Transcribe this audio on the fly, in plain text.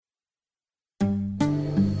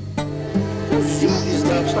Я говорю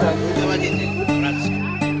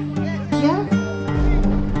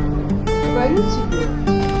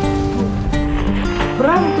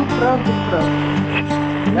тебе правду.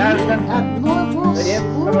 Одно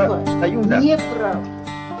слово неправда.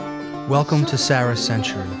 Welcome to Sarah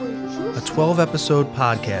Century, a 12-episode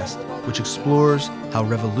podcast which explores how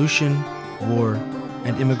revolution, war,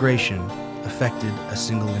 and immigration affected a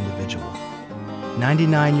single individual.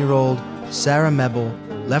 99-year-old Sarah Mebel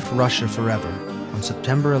left Russia forever on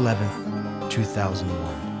September 11th,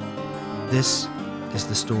 2001. This is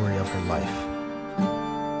the story of her life.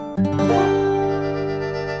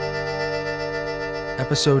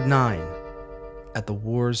 Episode 9, At the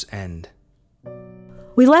War's End.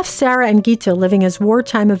 We left Sarah and Gita living as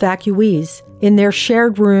wartime evacuees in their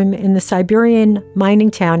shared room in the Siberian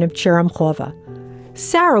mining town of Cheremkhova.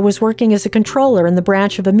 Sarah was working as a controller in the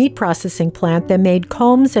branch of a meat processing plant that made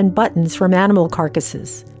combs and buttons from animal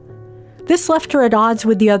carcasses. This left her at odds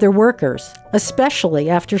with the other workers, especially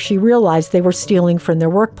after she realized they were stealing from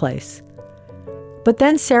their workplace. But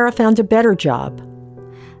then Sarah found a better job.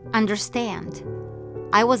 Understand,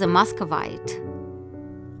 I was a Muscovite.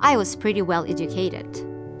 I was pretty well educated.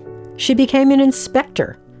 She became an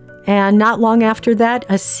inspector, and not long after that,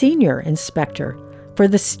 a senior inspector for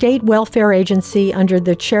the state welfare agency under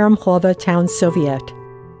the Cheremkhova Town Soviet.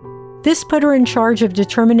 This put her in charge of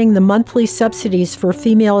determining the monthly subsidies for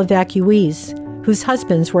female evacuees whose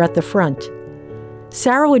husbands were at the front.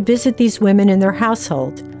 Sarah would visit these women in their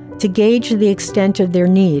household to gauge the extent of their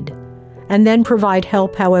need, and then provide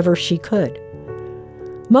help however she could.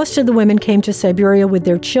 Most of the women came to Siberia with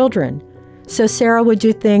their children, so Sarah would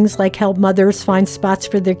do things like help mothers find spots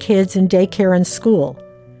for their kids in daycare and school.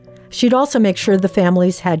 She'd also make sure the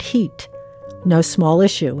families had heat, no small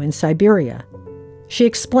issue in Siberia. She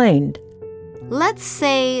explained, Let's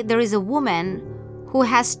say there is a woman who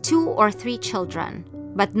has 2 or 3 children,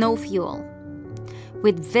 but no fuel.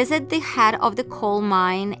 We'd visit the head of the coal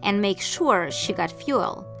mine and make sure she got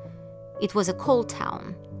fuel. It was a coal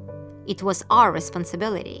town. It was our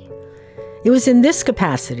responsibility. It was in this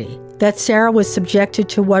capacity that Sarah was subjected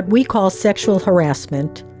to what we call sexual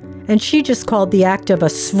harassment, and she just called the act of a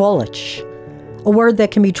svoloch, a word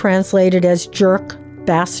that can be translated as jerk,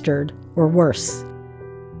 bastard, or worse.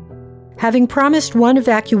 Having promised one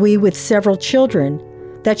evacuee with several children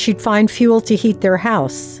that she'd find fuel to heat their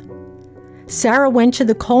house, Sarah went to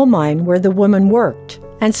the coal mine where the woman worked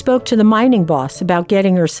and spoke to the mining boss about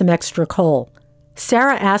getting her some extra coal.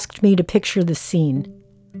 Sarah asked me to picture the scene.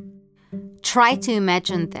 Try to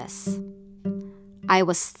imagine this. I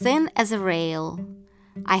was thin as a rail.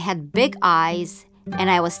 I had big eyes,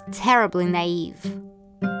 and I was terribly naive,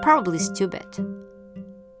 probably stupid.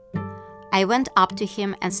 I went up to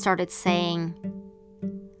him and started saying,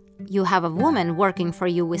 You have a woman working for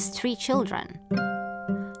you with 3 children.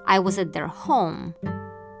 I was at their home.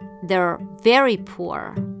 They're very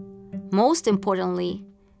poor. Most importantly,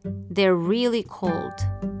 they're really cold.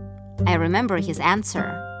 I remember his answer.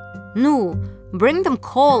 No, bring them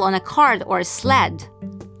coal on a cart or a sled.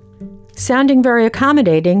 Sounding very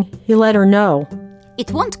accommodating, he let her know.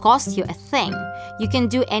 It won't cost you a thing. You can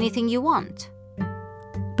do anything you want.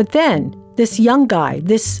 But then, this young guy,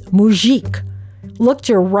 this mujik, looked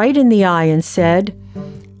her right in the eye and said,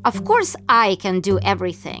 Of course I can do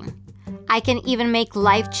everything. I can even make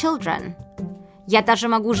live children. Я даже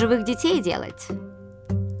могу живых детей делать.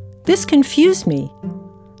 This confused me.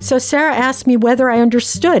 So Sarah asked me whether I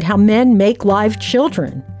understood how men make live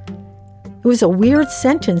children. It was a weird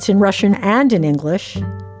sentence in Russian and in English,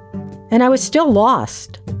 and I was still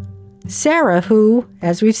lost. Sarah, who,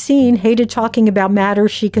 as we've seen, hated talking about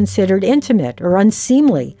matters she considered intimate or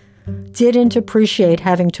unseemly, didn't appreciate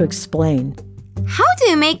having to explain. How do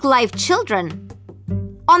you make live children?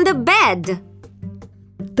 On the bed.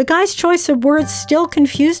 The guy's choice of words still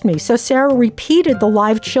confused me, so Sarah repeated the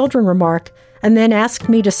live children remark and then asked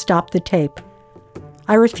me to stop the tape.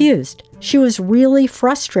 I refused. She was really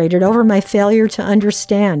frustrated over my failure to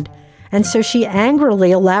understand, and so she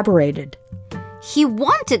angrily elaborated. He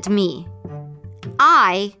wanted me.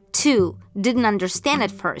 I, too, didn't understand at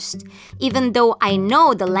first, even though I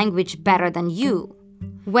know the language better than you.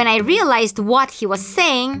 When I realized what he was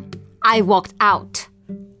saying, I walked out.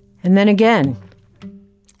 And then again.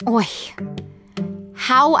 Oy,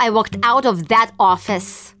 how I walked out of that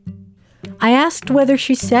office. I asked whether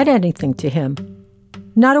she said anything to him.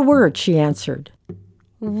 Not a word, she answered.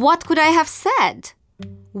 What could I have said?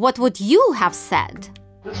 What would you have said?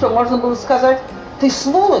 Was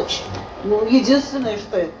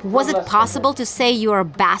it possible to say you're a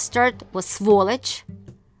bastard was svoloch?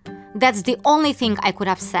 That's the only thing I could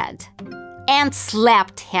have said. And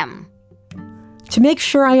slapped him. To make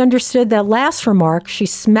sure I understood that last remark, she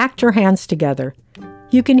smacked her hands together.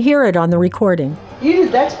 You can hear it on the recording.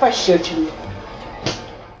 That's пощечина.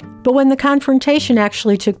 But when the confrontation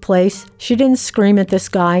actually took place, she didn't scream at this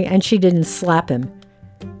guy and she didn't slap him.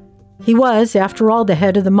 He was, after all, the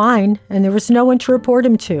head of the mine, and there was no one to report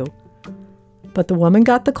him to. But the woman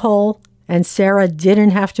got the coal, and Sarah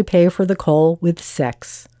didn't have to pay for the coal with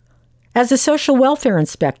sex. As a social welfare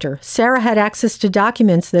inspector, Sarah had access to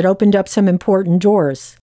documents that opened up some important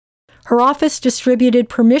doors. Her office distributed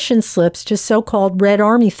permission slips to so-called Red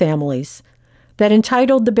Army families that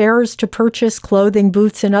entitled the bearers to purchase clothing,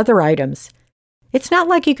 boots, and other items. It's not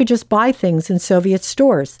like you could just buy things in Soviet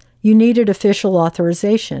stores. You needed official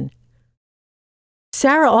authorization.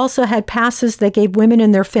 Sarah also had passes that gave women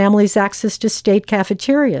and their families access to state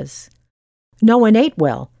cafeterias. No one ate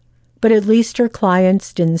well, but at least her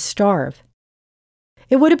clients didn't starve.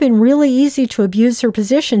 It would have been really easy to abuse her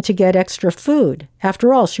position to get extra food.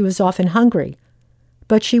 After all, she was often hungry.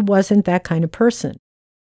 But she wasn't that kind of person.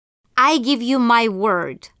 I give you my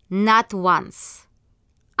word, not once.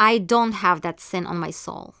 I don't have that sin on my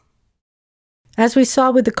soul. As we saw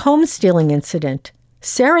with the comb stealing incident,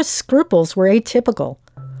 Sarah's scruples were atypical.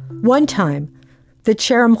 One time, the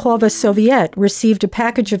Cheremkhova Soviet received a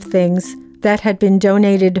package of things that had been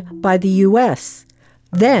donated by the U.S.,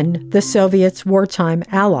 then the Soviets' wartime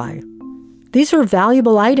ally. These were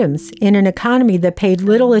valuable items in an economy that paid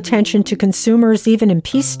little attention to consumers even in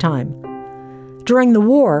peacetime. During the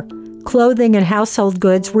war, clothing and household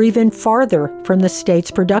goods were even farther from the state's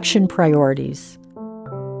production priorities.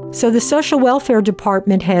 So the Social Welfare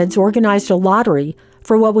Department heads organized a lottery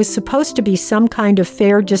for what was supposed to be some kind of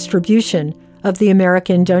fair distribution of the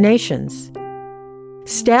American donations.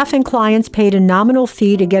 Staff and clients paid a nominal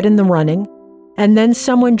fee to get in the running, and then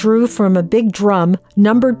someone drew from a big drum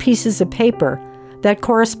numbered pieces of paper that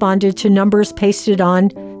corresponded to numbers pasted on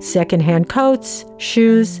second-hand coats,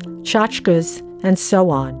 shoes, tchotchkes, and so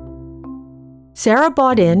on. Sarah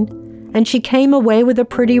bought in, and she came away with a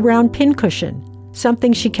pretty round pincushion,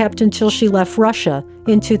 something she kept until she left Russia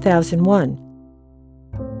in 2001.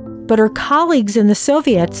 But her colleagues in the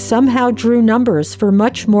Soviets somehow drew numbers for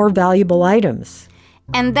much more valuable items.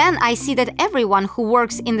 And then I see that everyone who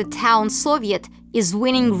works in the town Soviet is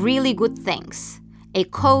winning really good things. A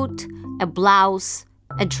coat, a blouse,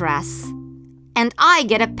 a dress. And I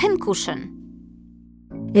get a pincushion.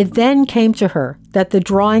 It then came to her that the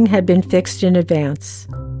drawing had been fixed in advance.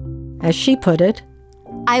 As she put it,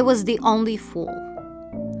 I was the only fool.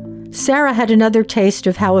 Sarah had another taste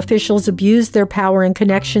of how officials abused their power and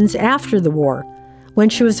connections after the war, when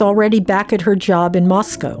she was already back at her job in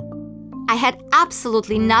Moscow. I had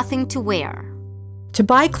absolutely nothing to wear. To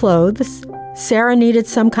buy clothes, Sarah needed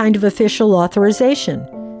some kind of official authorization.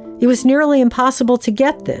 It was nearly impossible to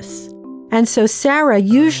get this. And so Sarah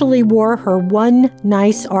usually wore her one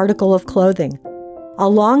nice article of clothing, a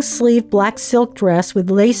long-sleeved black silk dress with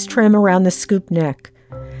lace trim around the scoop neck.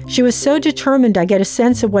 She was so determined I get a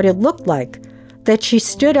sense of what it looked like that she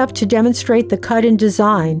stood up to demonstrate the cut and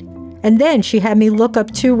design, and then she had me look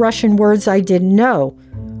up two Russian words I didn't know,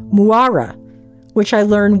 muara, which I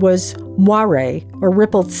learned was moire, or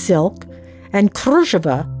rippled silk, and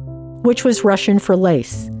kruzheva, which was Russian for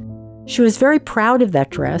lace. She was very proud of that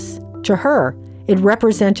dress. To her, it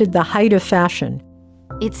represented the height of fashion.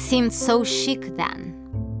 It seemed so chic then.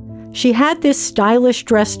 She had this stylish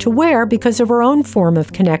dress to wear because of her own form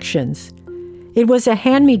of connections. It was a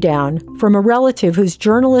hand-me-down from a relative whose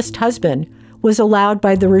journalist husband was allowed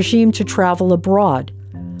by the regime to travel abroad.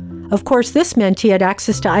 Of course, this meant he had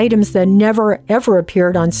access to items that never, ever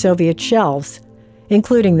appeared on Soviet shelves,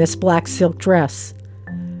 including this black silk dress.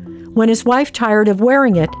 When his wife tired of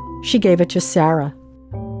wearing it, she gave it to Sarah.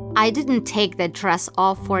 I didn't take that dress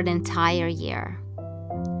off for an entire year.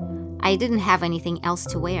 I didn't have anything else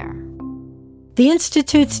to wear. The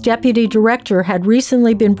Institute's deputy director had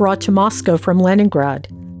recently been brought to Moscow from Leningrad.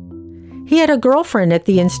 He had a girlfriend at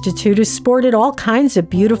the Institute who sported all kinds of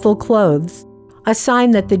beautiful clothes, a sign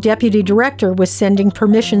that the deputy director was sending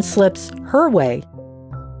permission slips her way.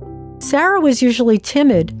 Sarah was usually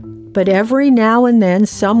timid, but every now and then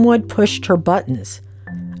someone pushed her buttons,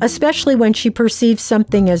 especially when she perceived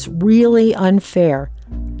something as really unfair.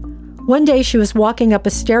 One day she was walking up a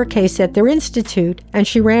staircase at their institute and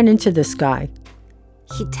she ran into this guy.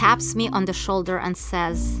 He taps me on the shoulder and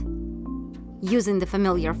says, using the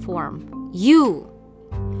familiar form, "You!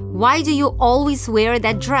 Why do you always wear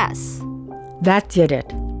that dress?" That did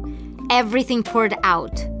it. Everything poured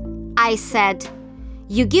out. I said,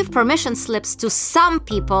 "You give permission slips to some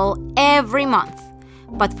people every month,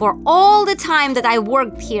 but for all the time that I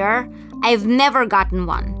worked here, I've never gotten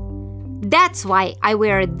one. That's why I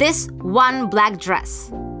wear this one black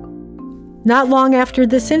dress. Not long after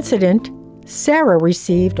this incident, Sarah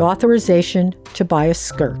received authorization to buy a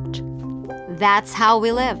skirt. That's how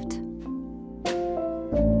we lived.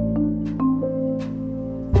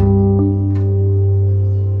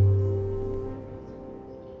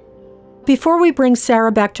 Before we bring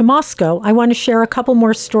Sarah back to Moscow, I want to share a couple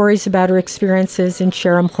more stories about her experiences in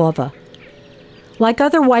Cheremkhova. Like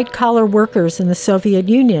other white-collar workers in the Soviet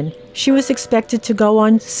Union, she was expected to go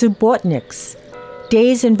on subotniks,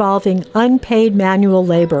 days involving unpaid manual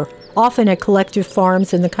labor, often at collective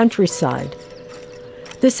farms in the countryside.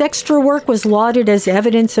 This extra work was lauded as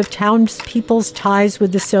evidence of townspeople's ties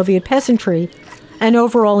with the Soviet peasantry and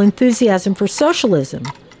overall enthusiasm for socialism.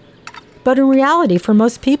 But in reality, for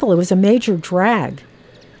most people, it was a major drag.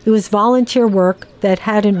 It was volunteer work that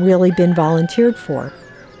hadn't really been volunteered for.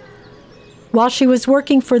 While she was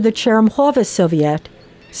working for the Cheremkhova Soviet,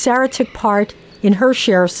 Sarah took part in her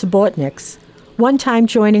share of subotniks, one time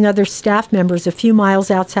joining other staff members a few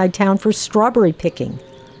miles outside town for strawberry picking.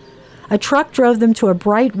 A truck drove them to a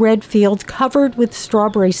bright red field covered with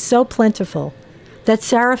strawberries so plentiful that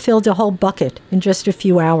Sarah filled a whole bucket in just a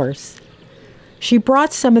few hours. She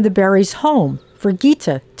brought some of the berries home for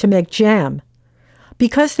Gita to make jam.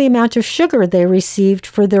 Because the amount of sugar they received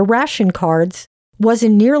for their ration cards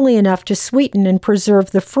wasn't nearly enough to sweeten and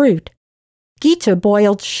preserve the fruit, Gita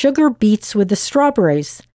boiled sugar beets with the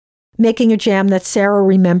strawberries, making a jam that Sarah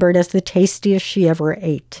remembered as the tastiest she ever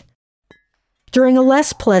ate. During a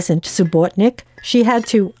less pleasant subotnik, she had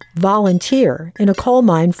to volunteer in a coal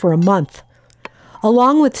mine for a month.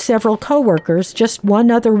 Along with several co-workers, just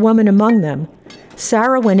one other woman among them,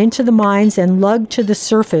 Sarah went into the mines and lugged to the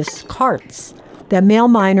surface carts that male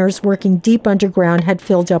miners working deep underground had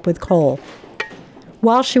filled up with coal.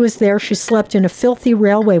 While she was there, she slept in a filthy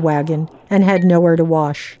railway wagon and had nowhere to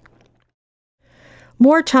wash.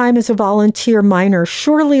 More time as a volunteer miner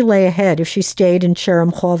surely lay ahead if she stayed in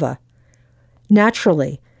Cheremkhova.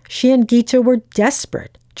 Naturally, she and Gita were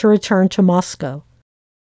desperate to return to Moscow.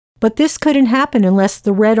 But this couldn't happen unless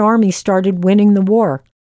the Red Army started winning the war.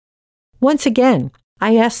 Once again,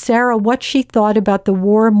 I asked Sarah what she thought about the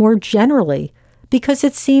war more generally, because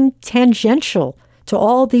it seemed tangential to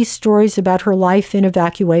all these stories about her life in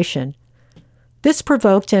evacuation. This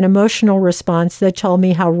provoked an emotional response that told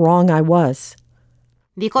me how wrong I was.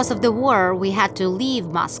 Because of the war, we had to leave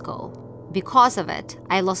Moscow. Because of it,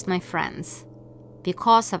 I lost my friends.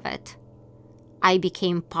 Because of it, I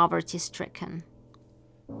became poverty-stricken.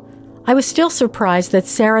 I was still surprised that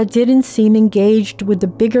Sarah didn't seem engaged with the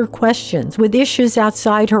bigger questions, with issues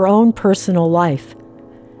outside her own personal life.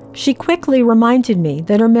 She quickly reminded me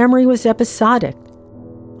that her memory was episodic.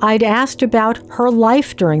 I'd asked about her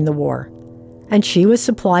life during the war, and she was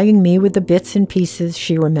supplying me with the bits and pieces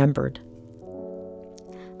she remembered.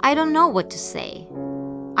 I don't know what to say.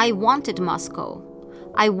 I wanted Moscow.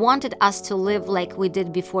 I wanted us to live like we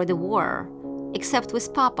did before the war, except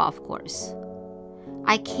with Papa, of course.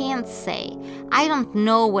 I can't say. I don't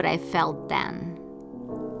know what I felt then.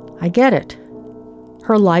 I get it.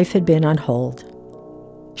 Her life had been on hold.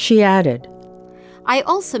 She added, I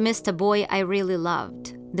also missed a boy I really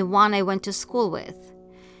loved, the one I went to school with.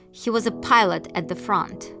 He was a pilot at the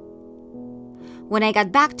front. When I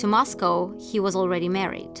got back to Moscow, he was already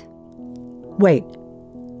married. Wait,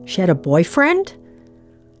 she had a boyfriend?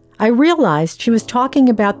 I realized she was talking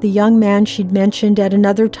about the young man she'd mentioned at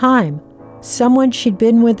another time, someone she'd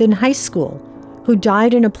been with in high school, who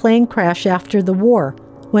died in a plane crash after the war,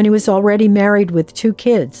 when he was already married with 2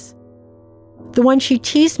 kids. The one she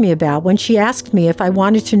teased me about when she asked me if I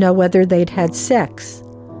wanted to know whether they'd had sex.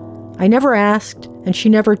 I never asked, and she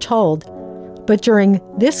never told, but during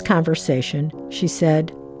this conversation, she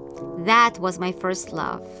said, That was my first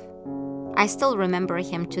love. I still remember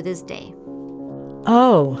him to this day.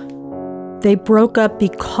 Oh, they broke up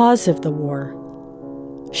because of the war.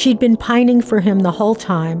 She'd been pining for him the whole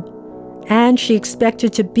time, and she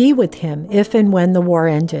expected to be with him if and when the war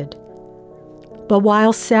ended. But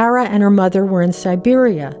while Sarah and her mother were in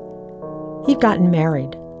Siberia, he'd gotten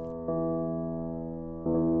married.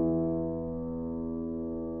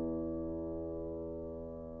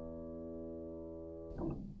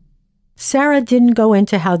 Sarah didn't go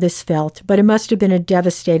into how this felt, but it must have been a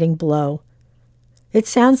devastating blow. It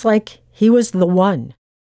sounds like he was the one.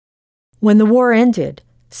 When the war ended,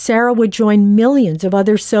 Sarah would join millions of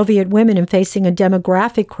other Soviet women in facing a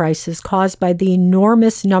demographic crisis caused by the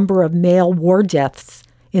enormous number of male war deaths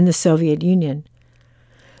in the Soviet Union.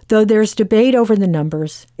 Though there's debate over the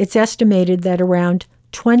numbers, it's estimated that around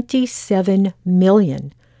 27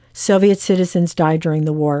 million Soviet citizens died during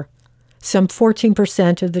the war, some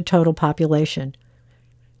 14% of the total population.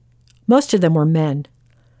 Most of them were men.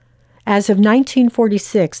 As of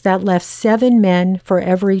 1946, that left 7 men for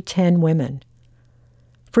every 10 women.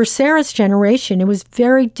 For Sarah's generation, it was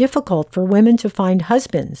very difficult for women to find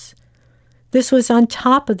husbands. This was on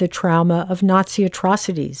top of the trauma of Nazi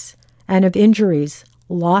atrocities and of injuries,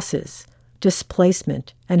 losses,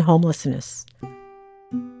 displacement, and homelessness.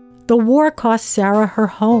 The war cost Sarah her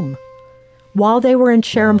home. While they were in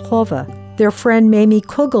Cheremchova, their friend Mamie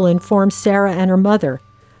Kugel informed Sarah and her mother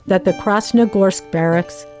that the Krasnogorsk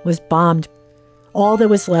barracks was bombed. All that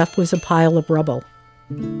was left was a pile of rubble.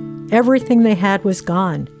 Everything they had was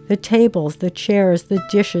gone. The tables, the chairs, the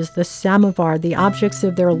dishes, the samovar, the objects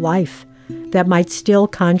of their life that might still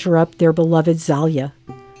conjure up their beloved Zalya.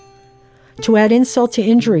 To add insult to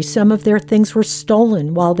injury, some of their things were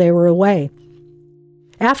stolen while they were away.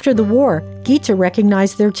 After the war, Gita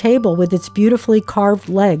recognized their table with its beautifully carved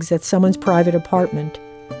legs at someone's private apartment.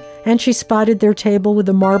 And she spotted their table with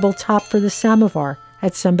a marble top for the samovar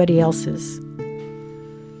at somebody else's.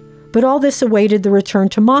 But all this awaited the return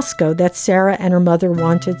to Moscow that Sarah and her mother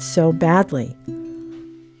wanted so badly.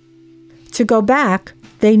 To go back,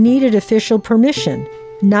 they needed official permission,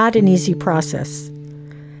 not an easy process.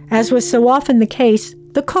 As was so often the case,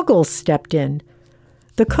 the Kugels stepped in.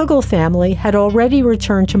 The Kugel family had already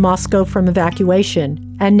returned to Moscow from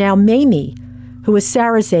evacuation, and now Mamie, who was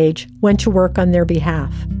Sarah's age, went to work on their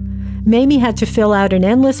behalf. Mamie had to fill out an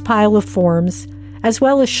endless pile of forms, as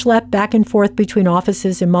well as schlep back and forth between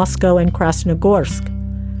offices in Moscow and Krasnogorsk.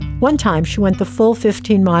 One time, she went the full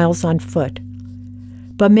 15 miles on foot.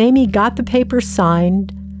 But Mamie got the papers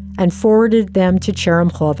signed and forwarded them to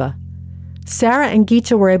Cheremchova. Sarah and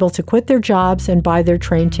Gita were able to quit their jobs and buy their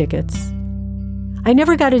train tickets. I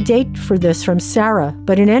never got a date for this from Sarah,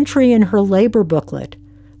 but an entry in her labor booklet,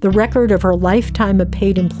 the record of her lifetime of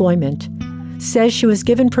paid employment, says she was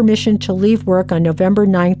given permission to leave work on November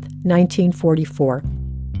 9th, 1944.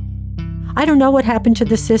 I don't know what happened to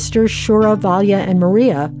the sisters Shura, Valya, and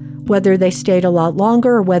Maria, whether they stayed a lot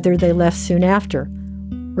longer or whether they left soon after.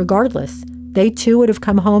 Regardless, they too would have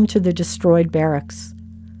come home to the destroyed barracks.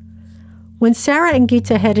 When Sarah and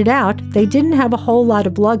Gita headed out, they didn't have a whole lot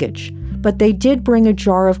of luggage, but they did bring a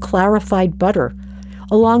jar of clarified butter,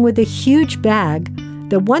 along with a huge bag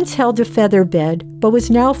that once held a feather bed, but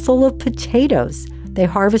was now full of potatoes they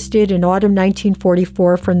harvested in autumn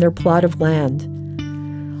 1944 from their plot of land.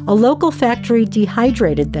 A local factory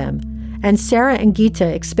dehydrated them, and Sarah and Gita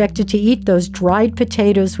expected to eat those dried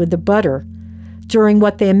potatoes with the butter during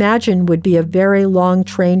what they imagined would be a very long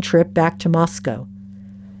train trip back to Moscow.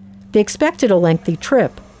 They expected a lengthy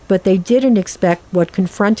trip, but they didn't expect what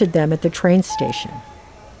confronted them at the train station.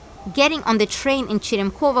 Getting on the train in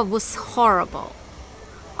Cheremchova was horrible.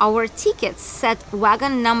 Our tickets said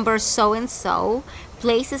wagon number so-and-so,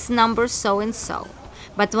 places number so-and-so.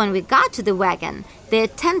 But when we got to the wagon, the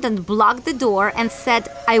attendant blocked the door and said,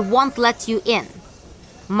 "I won't let you in.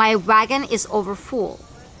 My wagon is overfull."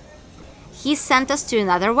 He sent us to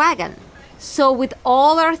another wagon. So with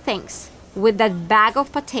all our things, with that bag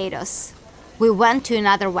of potatoes, we went to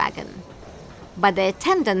another wagon. But the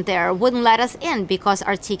attendant there wouldn't let us in because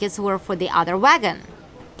our tickets were for the other wagon.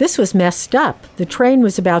 This was messed up. The train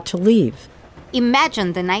was about to leave.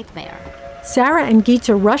 Imagine the nightmare. Sarah and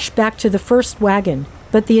Gita rushed back to the first wagon,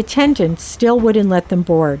 but the attendant still wouldn't let them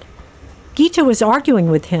board. Gita was arguing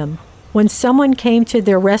with him when someone came to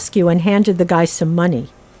their rescue and handed the guy some money.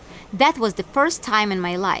 That was the first time in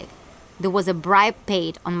my life there was a bribe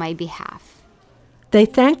paid on my behalf. They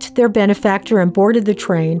thanked their benefactor and boarded the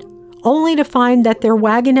train, only to find that their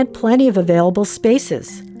wagon had plenty of available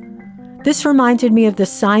spaces. This reminded me of the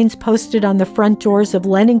signs posted on the front doors of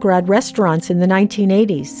Leningrad restaurants in the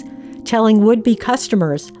 1980s, telling would-be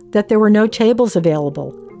customers that there were no tables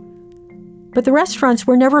available. But the restaurants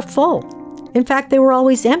were never full. In fact, they were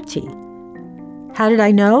always empty. How did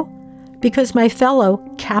I know? Because my fellow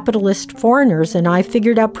capitalist foreigners and I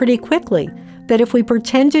figured out pretty quickly that if we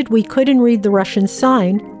pretended we couldn't read the Russian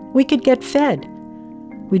sign, we could get fed.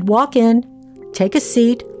 We'd walk in, take a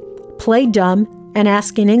seat, play dumb, and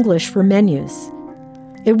ask in English for menus.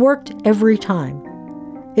 It worked every time.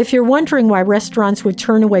 If you're wondering why restaurants would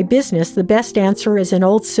turn away business, the best answer is an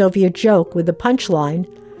old Soviet joke with the punchline,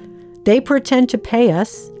 "They pretend to pay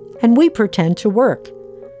us, and we pretend to work."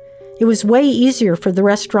 It was way easier for the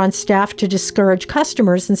restaurant staff to discourage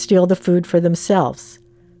customers and steal the food for themselves.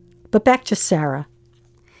 But back to Sarah.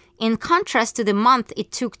 In contrast to the month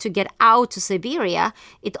it took to get out to Siberia,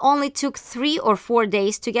 it only took 3 or 4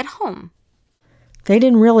 days to get home. They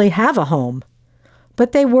didn't really have a home,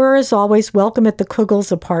 but they were, as always, welcome at the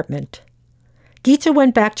Kugels' apartment. Gita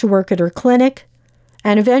went back to work at her clinic,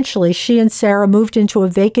 and eventually she and Sarah moved into a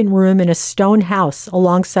vacant room in a stone house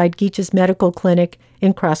alongside Gita's medical clinic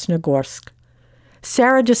in Krasnogorsk.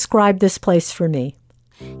 Sarah described this place for me.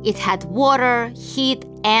 It had water, heat,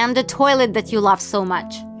 and a toilet that you love so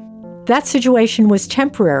much. That situation was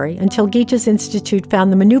temporary until Gita's Institute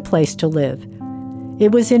found them a new place to live.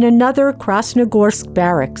 It was in another Krasnogorsk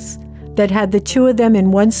barracks that had the two of them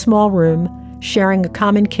in one small room, sharing a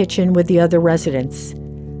common kitchen with the other residents.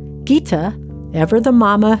 Gita, ever the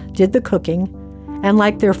mama, did the cooking, and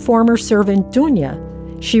like their former servant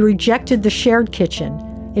Dunya, she rejected the shared kitchen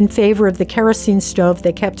in favor of the kerosene stove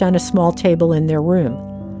they kept on a small table in their room.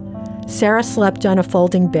 Sarah slept on a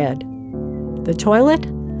folding bed. The toilet?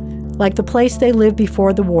 Like the place they lived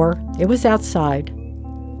before the war, it was outside.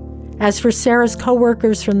 As for Sarah's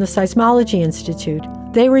co-workers from the Seismology Institute,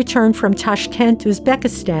 they returned from Tashkent,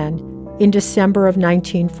 Uzbekistan in December of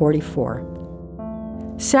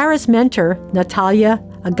 1944. Sarah's mentor, Natalia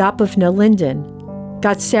Agapovna Linden,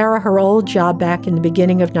 got Sarah her old job back in the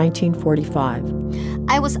beginning of 1945.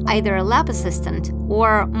 I was either a lab assistant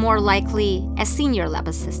or, more likely, a senior lab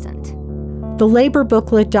assistant. The labor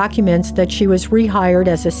booklet documents that she was rehired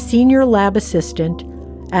as a senior lab assistant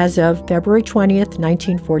as of February 20th,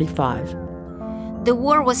 1945. The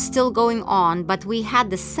war was still going on, but we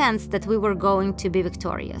had the sense that we were going to be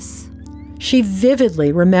victorious. She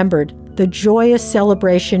vividly remembered the joyous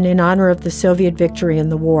celebration in honor of the Soviet victory in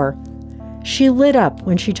the war. She lit up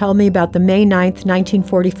when she told me about the May 9th,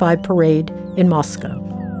 1945 parade in Moscow.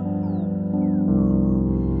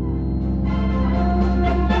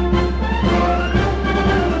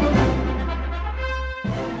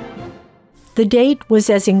 The date was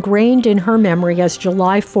as ingrained in her memory as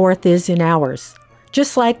July 4th is in ours.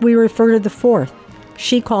 Just like we refer to the 4th,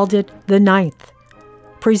 she called it the 9th,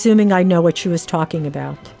 presuming I know what she was talking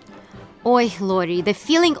about. Oi, Lori, the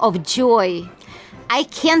feeling of joy. I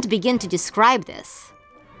can't begin to describe this.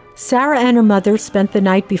 Sarah and her mother spent the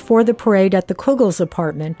night before the parade at the Kugels'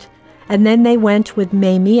 apartment, and then they went with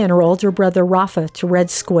Mamie and her older brother Rafa to Red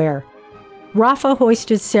Square. Rafa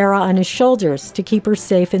hoisted Sarah on his shoulders to keep her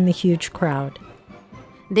safe in the huge crowd.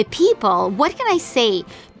 The people, what can I say?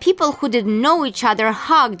 People who didn't know each other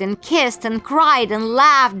hugged and kissed and cried and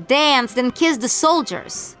laughed, danced and kissed the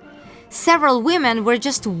soldiers. Several women were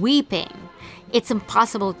just weeping. It's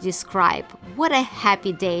impossible to describe. What a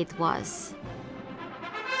happy day it was.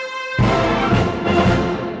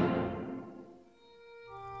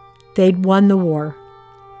 They'd won the war.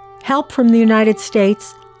 Help from the United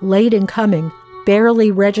States, late in coming, barely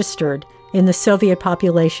registered in the Soviet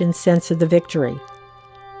population's sense of the victory.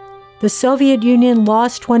 The Soviet Union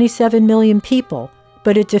lost 27 million people,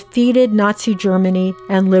 but it defeated Nazi Germany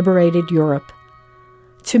and liberated Europe.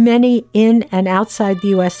 To many in and outside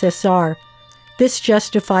the USSR, this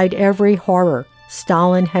justified every horror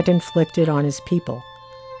Stalin had inflicted on his people.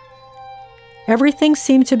 Everything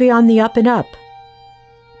seemed to be on the up and up,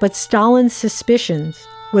 but Stalin's suspicions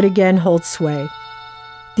would again hold sway.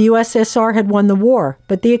 The USSR had won the war,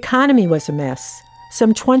 but the economy was a mess.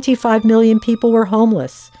 Some 25 million people were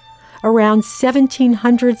homeless. Around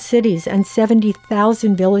 1,700 cities and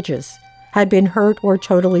 70,000 villages had been hurt or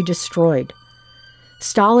totally destroyed.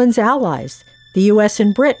 Stalin's allies, the US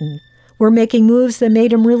and Britain, were making moves that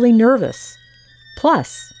made him really nervous.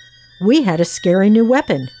 Plus, we had a scary new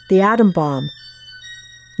weapon, the atom bomb.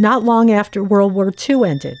 Not long after World War II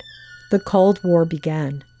ended, the Cold War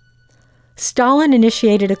began. Stalin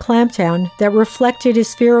initiated a clampdown that reflected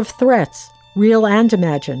his fear of threats, real and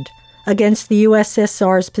imagined, against the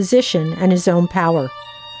USSR's position and his own power.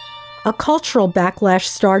 A cultural backlash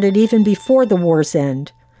started even before the war's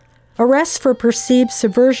end. Arrests for perceived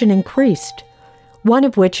subversion increased, one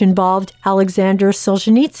of which involved Alexander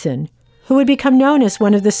Solzhenitsyn, who would become known as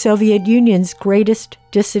one of the Soviet Union's greatest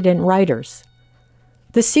dissident writers.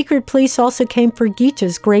 The secret police also came for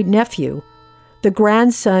Gita's great-nephew, the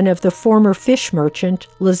grandson of the former fish merchant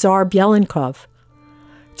Lazar Belenkov.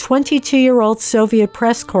 22-year-old Soviet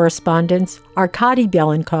press correspondent Arkady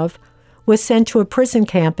Belenkov was sent to a prison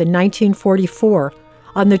camp in 1944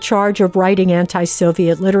 on the charge of writing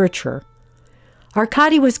anti-Soviet literature.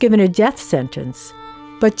 Arkady was given a death sentence,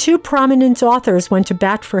 but two prominent authors went to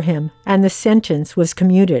bat for him, and the sentence was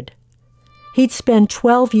commuted. He'd spent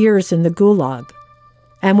 12 years in the Gulag,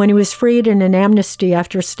 and when he was freed in an amnesty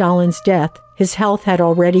after Stalin's death, his health had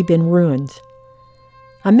already been ruined.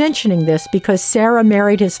 I'm mentioning this because Sarah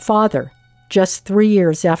married his father just 3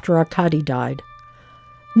 years after Arkady died.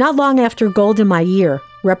 Not long after Golda Meir,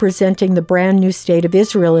 representing the brand new state of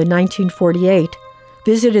Israel in 1948,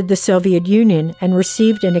 visited the Soviet Union and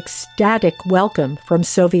received an ecstatic welcome from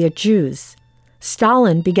Soviet Jews,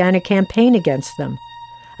 Stalin began a campaign against them,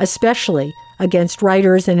 especially against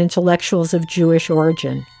writers and intellectuals of Jewish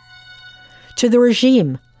origin. To the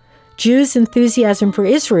regime, Jews' enthusiasm for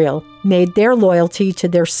Israel made their loyalty to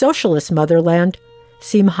their socialist motherland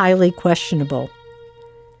seem highly questionable.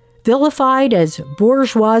 Vilified as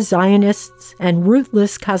bourgeois Zionists and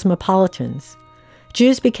ruthless cosmopolitans,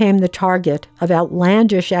 Jews became the target of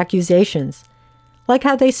outlandish accusations, like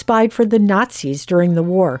how they spied for the Nazis during the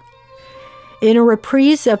war. In a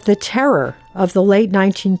reprise of the terror of the late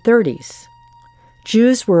 1930s,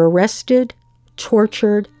 Jews were arrested,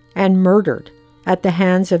 tortured, and murdered at the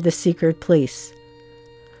hands of the secret police.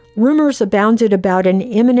 Rumors abounded about an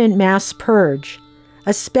imminent mass purge,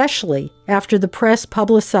 especially after the press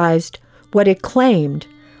publicized what it claimed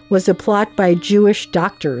was a plot by Jewish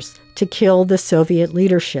doctors to kill the Soviet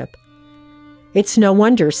leadership. It's no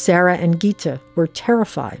wonder Sarah and Gita were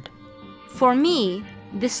terrified. For me,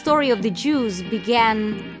 the story of the Jews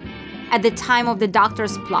began at the time of the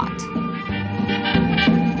doctor's plot.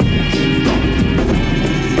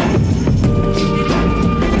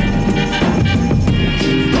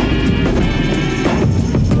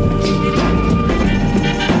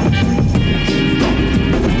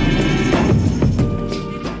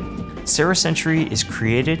 Sarah Century is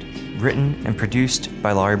created, written, and produced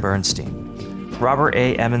by Laurie Bernstein. Robert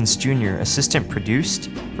A. Emmons Jr. assistant produced,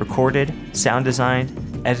 recorded, sound designed,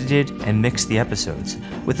 edited, and mixed the episodes,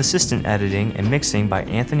 with assistant editing and mixing by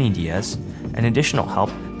Anthony Diaz, and additional help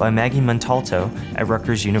by Maggie Montalto at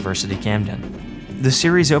Rutgers University Camden. The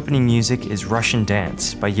series opening music is Russian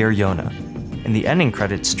Dance by Yer Yona, and the ending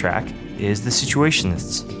credits track is The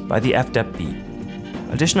Situationists by the FDEP Beat.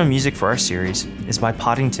 Additional music for our series is by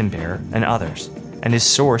Poddington Bear and others, and is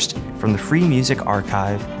sourced from the Free Music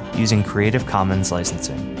Archive using Creative Commons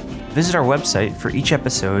licensing. Visit our website for each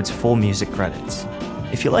episode's full music credits.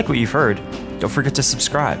 If you like what you've heard, don't forget to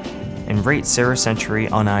subscribe and rate Sarah Century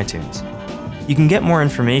on iTunes. You can get more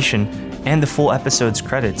information and the full episode's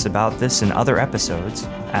credits about this and other episodes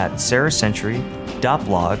at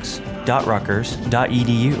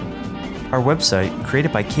sarahcentury.blogs.rutgers.edu. Our website,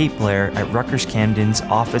 created by Kate Blair at Rutgers Camden's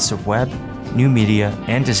Office of Web, New Media,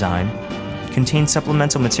 and Design, contains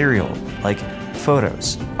supplemental material like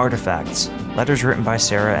photos, artifacts, letters written by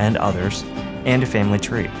Sarah and others, and a family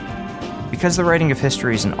tree. Because the writing of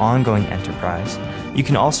history is an ongoing enterprise, you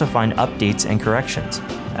can also find updates and corrections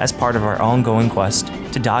as part of our ongoing quest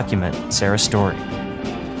to document Sarah's story.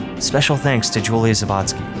 Special thanks to Julia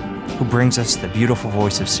Zawadzki, who brings us the beautiful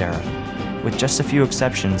voice of Sarah. With just a few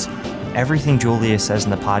exceptions, everything Julia says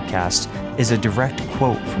in the podcast is a direct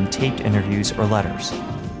quote from taped interviews or letters.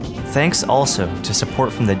 Thanks also to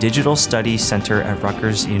support from the Digital Studies Center at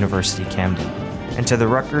Rutgers University Camden, and to the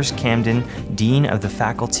Rutgers Camden Dean of the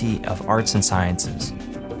Faculty of Arts and Sciences.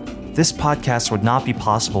 This podcast would not be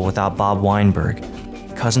possible without Bob Weinberg,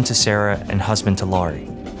 cousin to Sarah and husband to Laurie.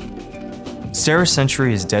 Sarah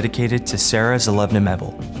Century is dedicated to Sarah Zalevna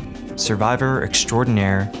Mebel, survivor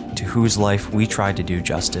extraordinaire to whose life we tried to do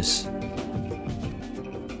justice.